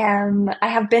 I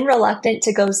have been reluctant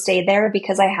to go stay there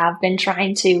because I have been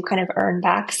trying to kind of earn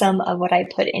back some of what I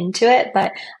put into it,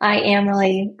 but I am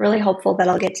really, really hopeful that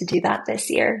I'll get to do that this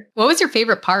year. What was your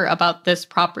favorite part about this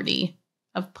property,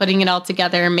 of putting it all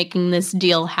together and making this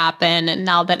deal happen, and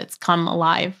now that it's come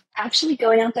alive? Actually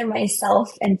going out there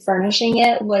myself and furnishing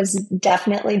it was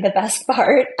definitely the best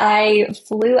part. I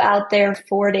flew out there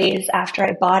 4 days after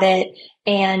I bought it,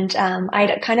 and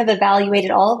I kind of evaluated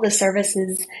all of the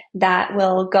services that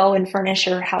will go and furnish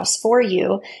your house for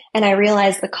you. And I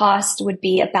realized the cost would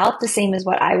be about the same as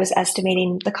what I was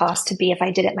estimating the cost to be if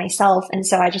I did it myself. And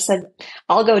so I just said,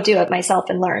 I'll go do it myself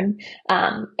and learn.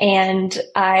 And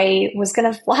I was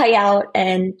going to fly out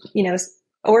and,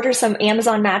 order some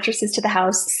Amazon mattresses to the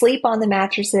house, sleep on the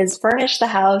mattresses, furnish the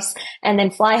house, and then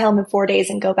fly home in 4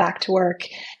 days and go back to work,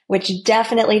 which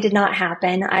definitely did not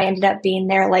happen. I ended up being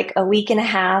there like a week and a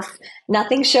half.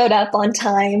 Nothing showed up on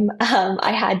time.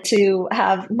 I had to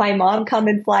have my mom come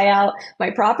and fly out. My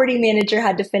property manager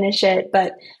had to finish it.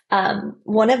 But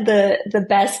one of the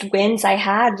best wins I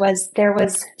had was there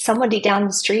was somebody down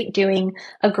the street doing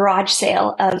a garage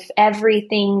sale of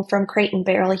everything from crate and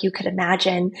barrel you could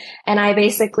imagine. And I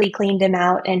basically cleaned him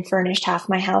out and furnished half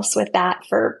my house with that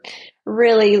for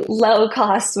really low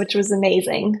cost, which was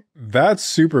amazing. That's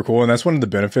super cool. And that's one of the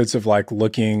benefits of like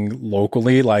looking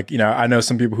locally. Like, I know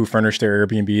some people who furnish their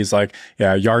Airbnbs, like,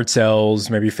 yard sales,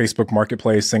 maybe Facebook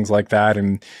Marketplace, things like that.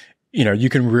 And you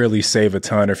can really save a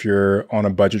ton if you're on a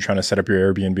budget trying to set up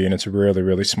your Airbnb, and it's a really,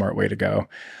 really smart way to go.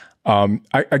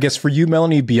 I guess for you,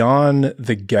 Melanie, beyond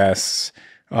the guests,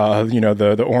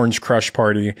 the Orange Crush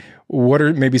party, what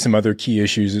are maybe some other key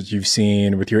issues that you've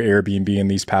seen with your Airbnb in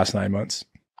these past 9 months?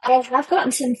 I have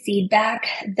gotten some feedback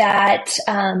that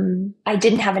I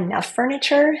didn't have enough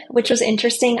furniture, which was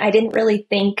interesting. I didn't really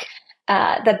think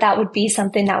that would be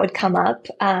something that would come up.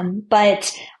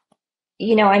 But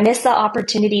I missed the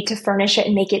opportunity to furnish it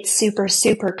and make it super,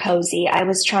 super cozy. I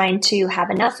was trying to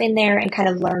have enough in there and kind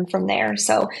of learn from there.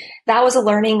 So that was a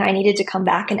learning. I needed to come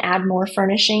back and add more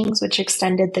furnishings, which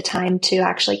extended the time to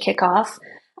actually kick off.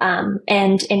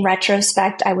 And in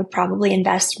retrospect, I would probably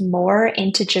invest more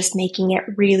into just making it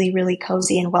really, really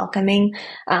cozy and welcoming,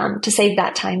 to save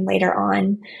that time later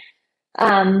on.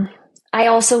 I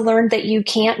also learned that you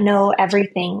can't know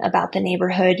everything about the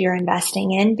neighborhood you're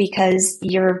investing in, because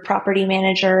your property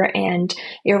manager and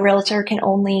your realtor can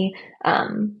only,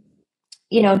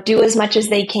 do as much as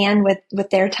they can with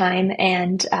their time.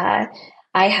 And I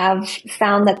have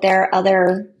found that there are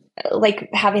other, like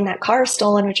having that car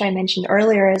stolen, which I mentioned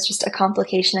earlier, is just a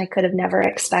complication I could have never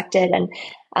expected. And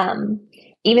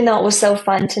even though it was so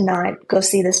fun to not go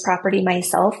see this property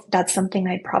myself, that's something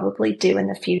I'd probably do in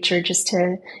the future just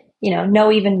to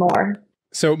know even more.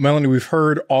 So, Melanie, we've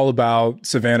heard all about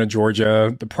Savannah,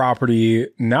 Georgia, the property.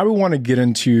 Now we want to get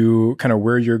into kind of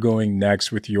where you're going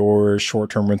next with your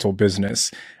short-term rental business.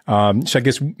 So I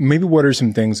guess maybe what are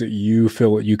some things that you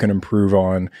feel that you can improve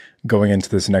on going into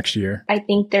this next year? I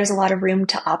think there's a lot of room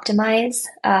to optimize.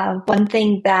 One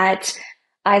thing that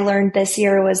I learned this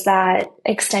year was that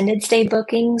extended stay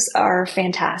bookings are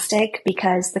fantastic,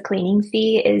 because the cleaning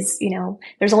fee is,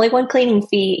 there's only one cleaning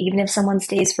fee, even if someone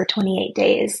stays for 28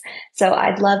 days. So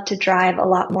I'd love to drive a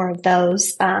lot more of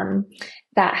those.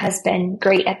 That has been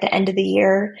great at the end of the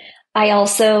year. I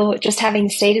also, just having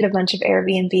stayed at a bunch of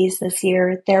Airbnbs this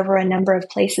year, there were a number of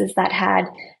places that had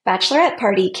bachelorette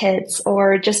party kits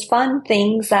or just fun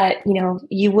things that,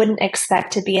 you wouldn't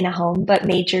expect to be in a home, but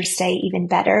made your stay even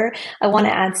better. I want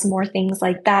to add some more things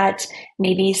like that.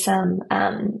 Maybe some,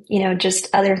 just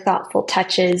other thoughtful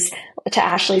touches. To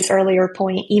Ashley's earlier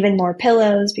point, even more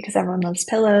pillows, because everyone loves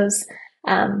pillows.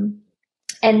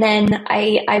 And then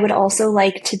I would also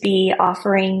like to be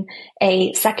offering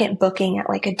a second booking at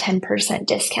like a 10%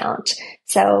 discount.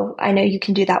 So I know you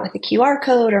can do that with a QR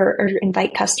code, or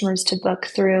invite customers to book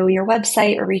through your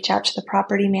website or reach out to the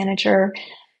property manager.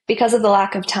 Because of the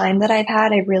lack of time that I've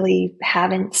had, I really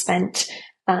haven't spent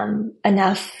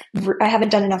enough. I haven't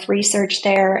done enough research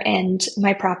there, and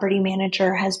my property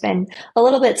manager has been a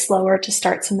little bit slower to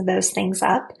start some of those things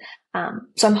up.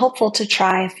 So I'm hopeful to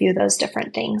try a few of those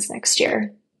different things next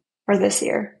year or this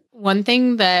year. One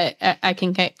thing that I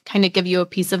can kind of give you a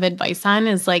piece of advice on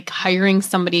is like hiring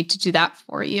somebody to do that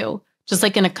for you, just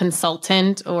like in a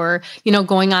consultant, or,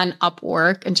 going on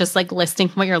Upwork and just like listing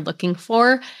what you're looking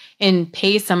for, and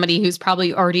pay somebody who's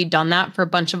probably already done that for a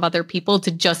bunch of other people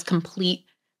to just complete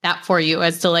that for you,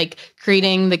 as to like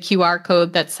creating the QR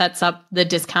code that sets up the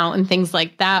discount and things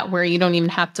like that, where you don't even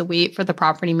have to wait for the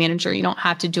property manager. You don't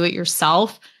have to do it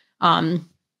yourself.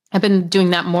 I've been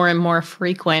doing that more and more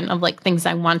frequent, of like things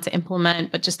I want to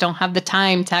implement, but just don't have the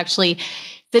time to actually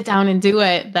sit down and do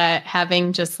it. That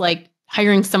having just like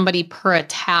hiring somebody per a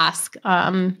task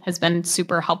has been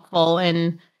super helpful.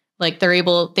 And like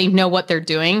they know what they're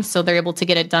doing, so they're able to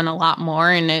get it done a lot more.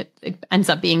 And it ends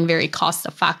up being very cost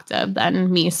effective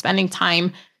than me spending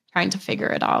time trying to figure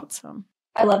it out. So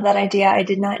I love that idea. I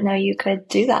did not know you could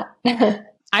do that.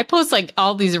 I post like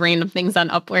all these random things on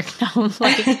Upwork now.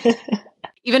 Like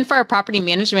even for our property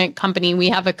management company, we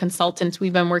have a consultant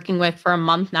we've been working with for a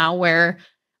month now, where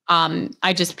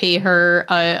I just pay her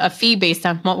a fee based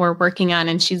on what we're working on.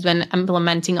 And she's been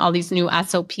implementing all these new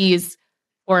SOPs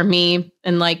for me.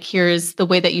 And like, here's the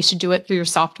way that you should do it through your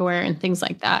software and things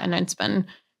like that. And it's been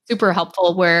super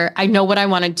helpful, where I know what I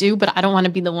want to do, but I don't want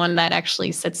to be the one that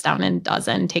actually sits down and does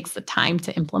it and takes the time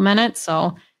to implement it.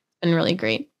 So it's been really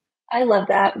great. I love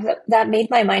that. That made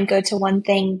my mind go to one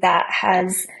thing that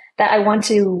I want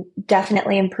to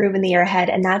definitely improve in the year ahead,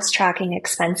 and that's tracking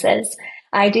expenses.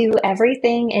 I do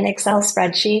everything in Excel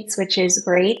spreadsheets, which is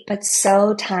great, but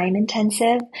so time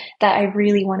intensive that I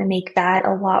really want to make that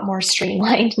a lot more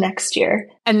streamlined next year.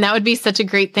 And that would be such a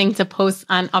great thing to post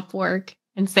on Upwork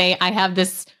and say, I have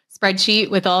this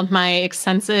spreadsheet with all of my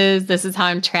expenses. This is how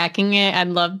I'm tracking it. I'd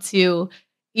love to,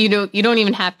 you don't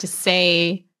even have to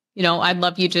say, I'd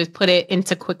love you to put it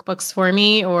into QuickBooks for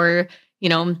me, or,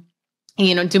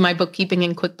 do my bookkeeping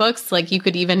in QuickBooks. Like you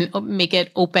could even make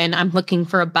it open. I'm looking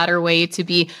for a better way to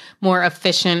be more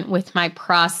efficient with my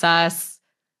process.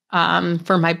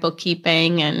 for my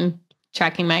bookkeeping and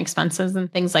tracking my expenses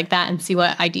and things like that, and see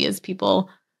what ideas people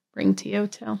bring to you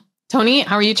too. Tony,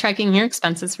 how are you tracking your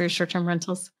expenses for your short-term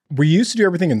rentals? We used to do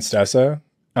everything in Stessa.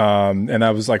 And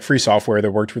that was like free software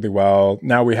that worked really well.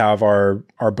 Now we have our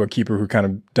bookkeeper who kind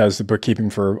of does the bookkeeping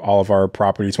for all of our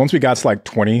properties. Once we got to like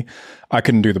 20, I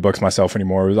couldn't do the books myself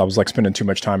anymore. I was like spending too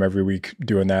much time every week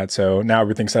doing that. So now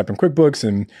everything's set up in QuickBooks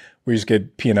and we just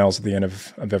get P&Ls at the end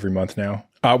of every month now.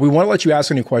 We want to let you ask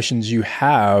any questions you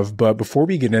have, but before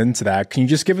we get into that, can you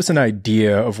just give us an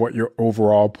idea of what your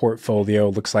overall portfolio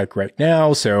looks like right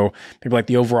now? So maybe like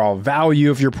the overall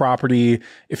value of your property,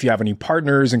 if you have any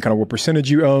partners and kind of what percentage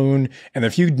you own. And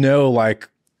if you know like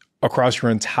across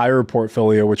your entire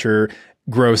portfolio, what your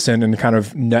gross and kind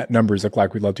of net numbers look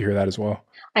like, we'd love to hear that as well.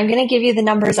 I'm going to give you the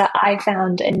numbers that I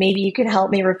found, and maybe you can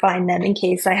help me refine them in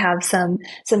case I have some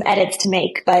edits to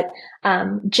make. But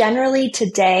generally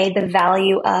today, the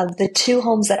value of the 2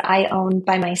 homes that I own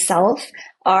by myself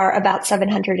are about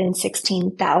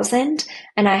 $716,000,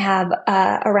 and I have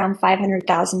around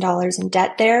 $500,000 in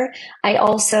debt there. I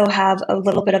also have a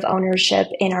little bit of ownership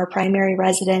in our primary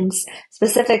residence,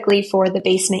 specifically for the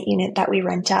basement unit that we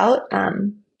rent out.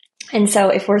 And so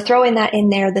if we're throwing that in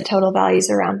there, the total value is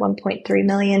around 1.3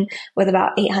 million with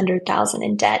about 800,000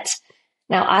 in debt.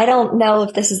 Now, I don't know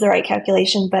if this is the right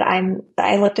calculation, but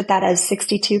I looked at that as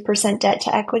 62% debt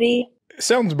to equity.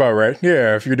 Sounds about right.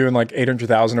 Yeah. If you're doing like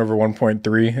 800,000 over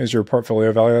 1.3 is your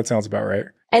portfolio value, that sounds about right.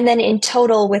 And then in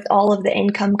total, with all of the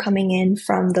income coming in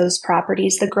from those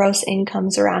properties, the gross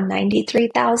income's around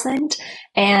 93,000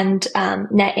 and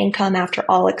net income after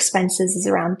all expenses is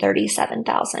around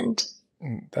 37,000.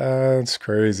 That's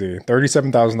crazy.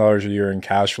 $37,000 a year in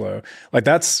cash flow. Like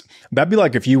that'd be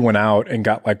like if you went out and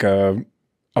got like a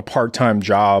part-time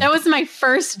job. That was my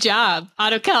first job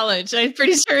out of college. I'm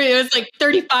pretty sure it was like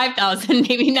 35,000,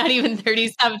 maybe not even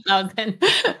 37,000.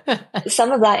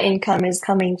 Some of that income is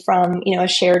coming from, a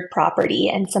shared property,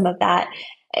 and some of that,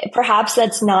 perhaps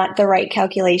that's not the right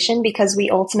calculation because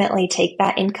we ultimately take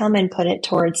that income and put it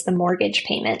towards the mortgage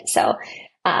payment. So,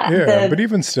 but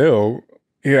even still,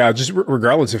 yeah, just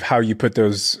regardless of how you put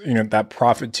those, that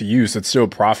profit to use, it's still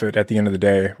profit at the end of the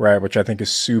day, right? Which I think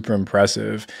is super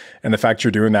impressive. And the fact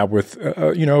you're doing that with,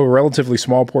 a relatively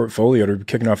small portfolio to be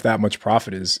kicking off that much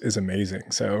profit is amazing.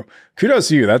 So kudos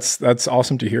to you. That's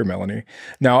awesome to hear, Melanie.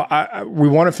 Now, we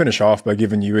want to finish off by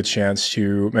giving you a chance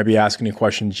to maybe ask any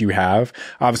questions you have.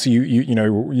 Obviously,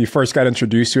 you first got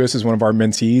introduced to us as one of our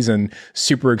mentees and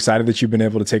super excited that you've been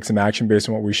able to take some action based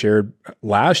on what we shared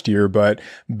last year. But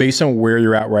based on where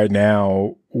you're at right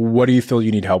now, what do you feel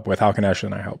you need help with? How can Ashley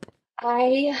and I help?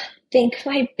 I think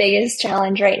my biggest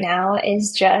challenge right now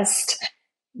is just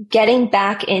getting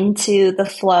back into the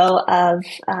flow of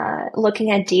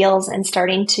looking at deals and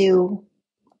starting to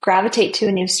gravitate to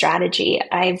a new strategy.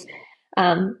 I've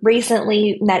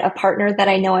recently met a partner that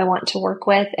I know I want to work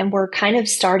with, and we're kind of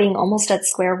starting almost at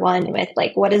square one with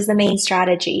like, what is the main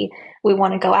strategy we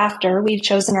want to go after? We've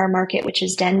chosen our market, which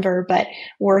is Denver, but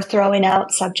we're throwing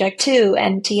out subject to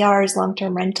MTRs,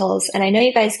 long-term rentals. And I know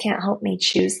you guys can't help me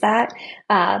choose that,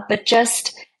 but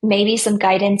just maybe some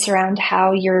guidance around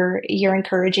how you're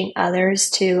encouraging others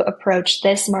to approach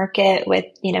this market with,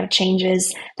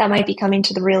 changes that might be coming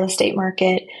to the real estate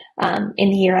market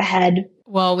in the year ahead.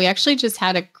 Well, we actually just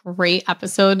had a great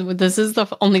episode. This is the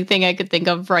only thing I could think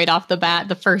of right off the bat.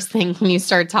 The first thing when you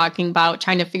start talking about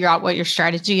trying to figure out what your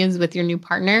strategy is with your new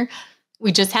partner.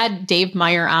 We just had Dave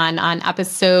Meyer on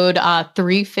episode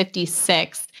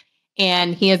 356,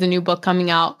 and he has a new book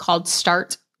coming out called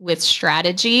Start with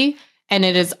Strategy. And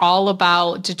it is all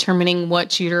about determining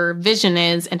what your vision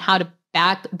is and how to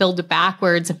build it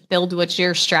backwards, build what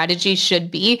your strategy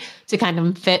should be to kind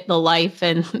of fit the life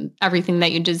and everything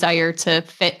that you desire to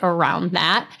fit around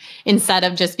that, instead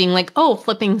of just being like, oh,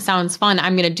 flipping sounds fun,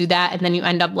 I'm going to do that. And then you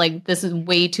end up like, this is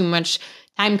way too much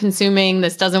time consuming.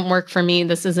 This doesn't work for me.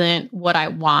 This isn't what I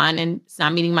want. And it's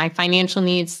not meeting my financial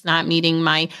needs. It's not meeting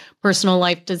my personal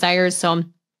life desires. So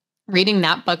reading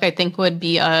that book, I think, would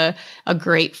be a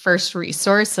great first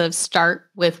resource of start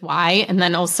with why. And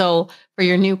then also for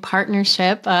your new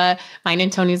partnership, mine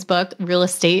and Tony's book, Real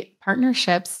Estate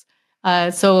Partnerships.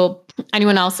 So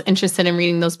anyone else interested in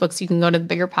reading those books, you can go to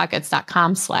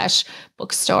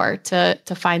thebiggerpockets.com/bookstore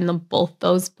to find both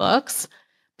those books.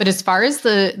 But as far as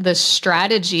the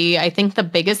strategy, I think the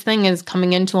biggest thing is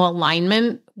coming into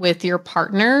alignment with your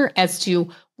partner as to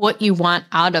what you want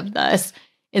out of this.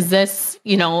 Is this,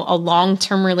 a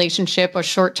long-term relationship, a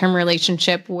short-term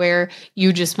relationship where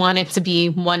you just want it to be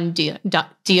one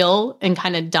deal and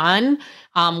kind of done?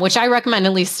 Which I recommend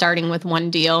at least starting with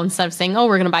one deal instead of saying, oh,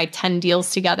 we're going to buy 10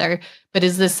 deals together. But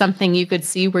is this something you could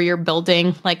see where you're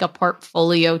building like a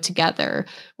portfolio together,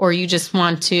 or you just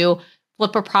want to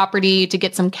flip a property to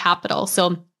get some capital?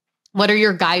 So what are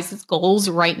your guys' goals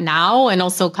right now, and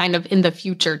also kind of in the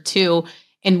future too?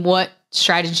 And what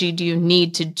strategy do you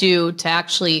need to do to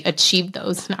actually achieve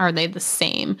those? And are they the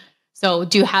same? So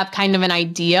do you have kind of an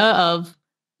idea of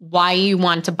why you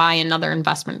want to buy another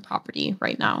investment property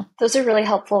right now? Those are really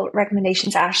helpful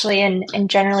recommendations, Ashley. And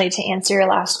generally, to answer your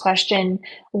last question,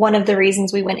 one of the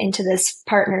reasons we went into this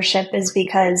partnership is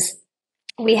because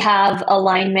we have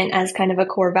alignment as kind of a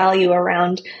core value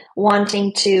around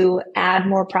wanting to add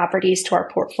more properties to our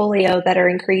portfolio that are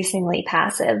increasingly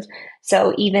passive.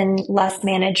 So even less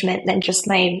management than just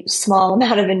my small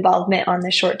amount of involvement on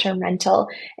the short-term rental,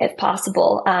 if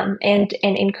possible, and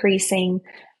increasing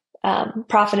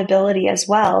profitability as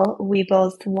well. We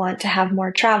both want to have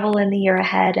more travel in the year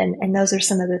ahead. And those are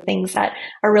some of the things that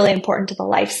are really important to the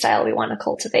lifestyle we want to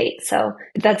cultivate. So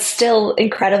that's still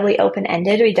incredibly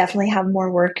open-ended. We definitely have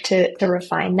more work to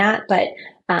refine that, but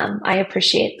I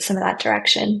appreciate some of that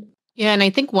direction. Yeah. And I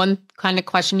think one kind of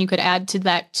question you could add to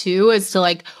that too is to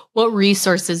like, what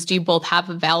resources do you both have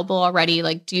available already?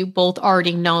 Like, do you both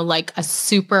already know like a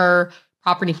super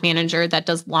property manager that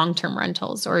does long-term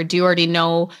rentals? Or do you already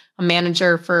know a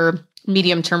manager for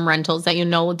medium-term rentals that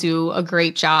will do a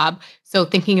great job? So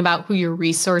thinking about who your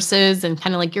resources and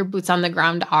kind of like your boots on the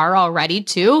ground are already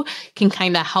too can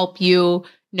kind of help you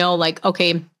know, like,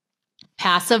 okay,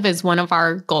 passive is one of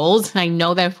our goals. And I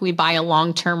know that if we buy a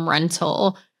long-term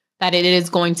rental, that it is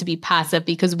going to be passive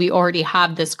because we already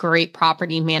have this great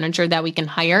property manager that we can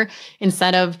hire,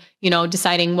 instead of,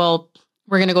 deciding, well,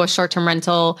 we're going to go a short-term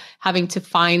rental, having to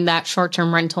find that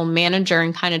short-term rental manager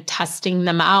and kind of testing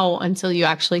them out until you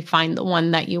actually find the one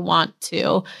that you want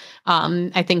to.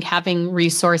 I think having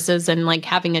resources and like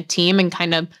having a team and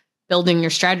kind of building your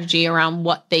strategy around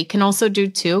what they can also do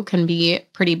too can be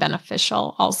pretty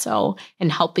beneficial also in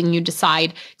helping you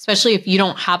decide, especially if you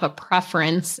don't have a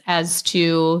preference as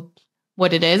to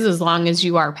what it is, as long as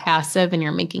you are passive and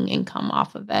you're making income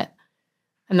off of it.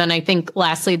 And then I think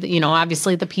lastly,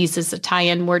 obviously the pieces to tie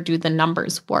in, where do the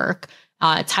numbers work?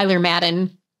 Tyler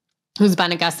Madden, who's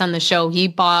been a guest on the show, he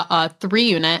bought a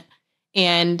 3-unit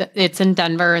and it's in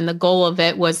Denver. And the goal of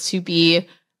it was to be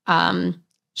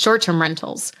short-term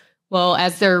rentals. Well,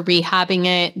 as they're rehabbing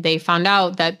it, they found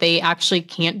out that they actually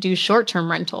can't do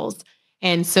short-term rentals.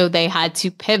 And so they had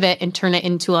to pivot and turn it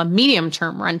into a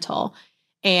medium-term rental.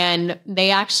 And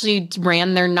they actually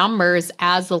ran their numbers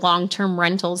as the long-term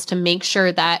rentals to make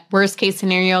sure that worst case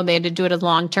scenario, they had to do it as a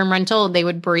long-term rental, they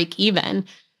would break even.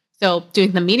 So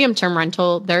doing the medium-term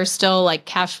rental, they're still like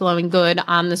cash flowing good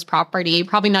on this property.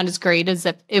 Probably not as great as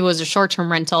if it was a short-term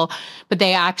rental, but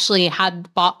they actually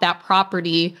had bought that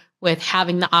property with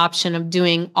having the option of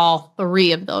doing all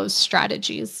 3 of those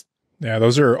strategies. Yeah,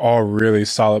 those are all really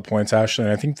solid points, Ashley.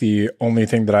 And I think the only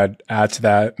thing that I'd add to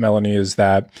that, Melanie, is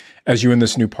that as you and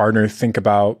this new partner think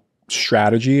about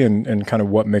strategy and kind of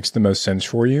what makes the most sense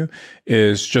for you,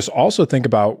 is just also think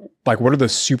about like, what are the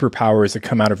superpowers that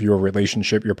come out of your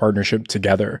relationship, your partnership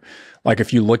together? Like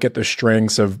if you look at the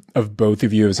strengths of both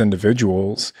of you as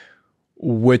individuals,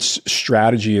 which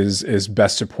strategy is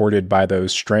best supported by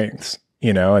those strengths?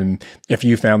 And if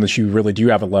you found that you really do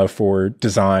have a love for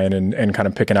design and kind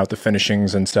of picking out the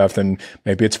finishings and stuff, then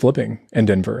maybe it's flipping in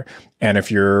Denver. And if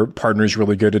your partner is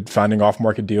really good at finding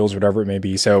off-market deals, whatever it may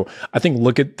be. So I think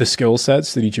look at the skill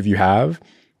sets that each of you have,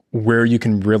 where you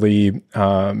can really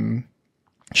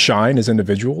shine as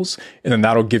individuals. And then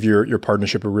that'll give your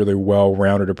partnership a really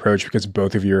well-rounded approach because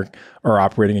both of you are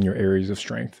operating in your areas of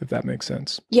strength, if that makes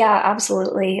sense. Yeah,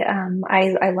 absolutely.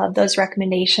 I love those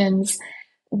recommendations.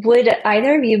 Would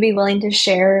either of you be willing to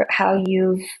share how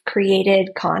you've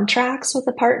created contracts with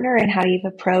a partner and how you've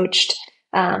approached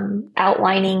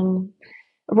outlining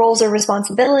roles or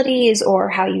responsibilities, or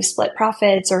how you split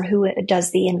profits, or who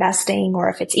does the investing, or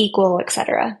if it's equal, et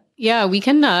cetera? Yeah, we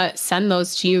can send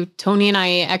those to you. Tony and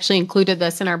I actually included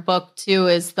this in our book too,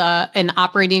 is an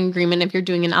operating agreement if you're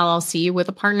doing an LLC with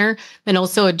a partner, then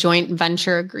also a joint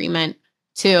venture agreement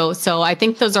too. So I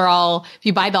think those are all, if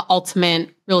you buy the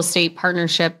ultimate real estate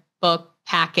partnership book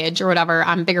package or whatever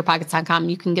on biggerpockets.com,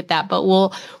 you can get that, but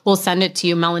we'll send it to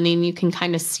you, Melanie, and you can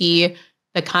kind of see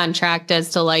the contract as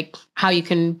to like how you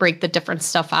can break the different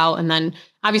stuff out. And then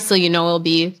obviously, it'll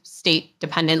be state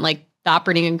dependent. Like the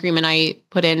operating agreement I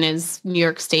put in is New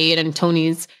York State, and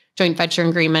Tony's joint venture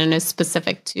agreement is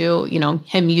specific to,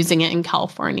 him using it in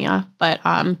California. But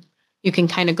you can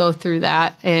kind of go through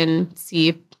that and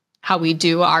see how we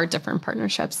do our different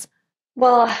partnerships.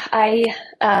 Well, I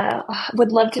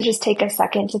would love to just take a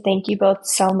second to thank you both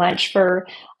so much for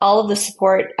all of the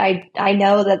support. I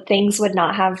know that things would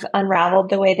not have unraveled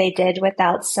the way they did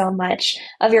without so much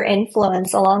of your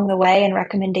influence along the way and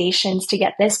recommendations to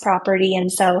get this property.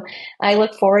 And so I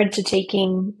look forward to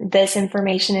taking this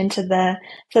information into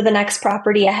the next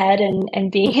property ahead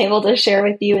and being able to share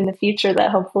with you in the future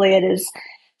that hopefully it is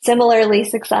similarly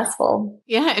successful.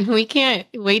 Yeah, and we can't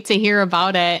wait to hear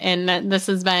about it. And this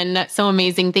has been so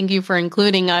amazing. Thank you for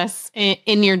including us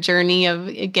in your journey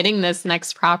of getting this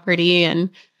next property.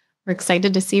 And we're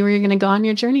excited to see where you're going to go on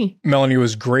your journey. Melanie, it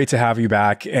was great to have you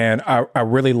back. And I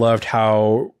really loved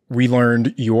how we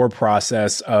learned your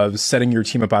process of setting your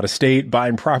team up out of state,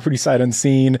 buying property sight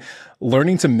unseen,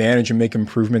 learning to manage and make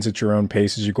improvements at your own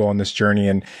pace as you go on this journey,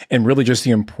 and really just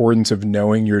the importance of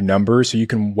knowing your numbers so you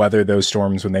can weather those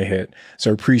storms when they hit. So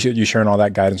I appreciate you sharing all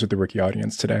that guidance with the Rookie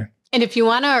audience today. And if you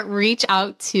want to reach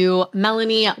out to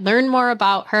Melanie, learn more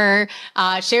about her,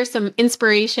 share some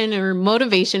inspiration or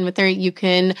motivation with her, you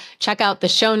can check out the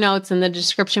show notes in the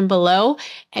description below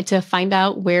and to find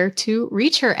out where to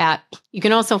reach her at. You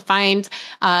can also find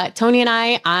Tony and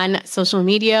I on social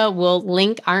media. We'll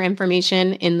link our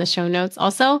information in the show notes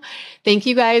also. Thank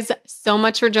you guys so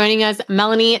much for joining us.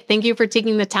 Melanie, thank you for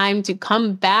taking the time to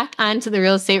come back onto the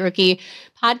Real Estate Rookie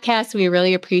podcast. We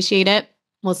really appreciate it.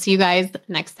 We'll see you guys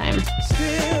next time.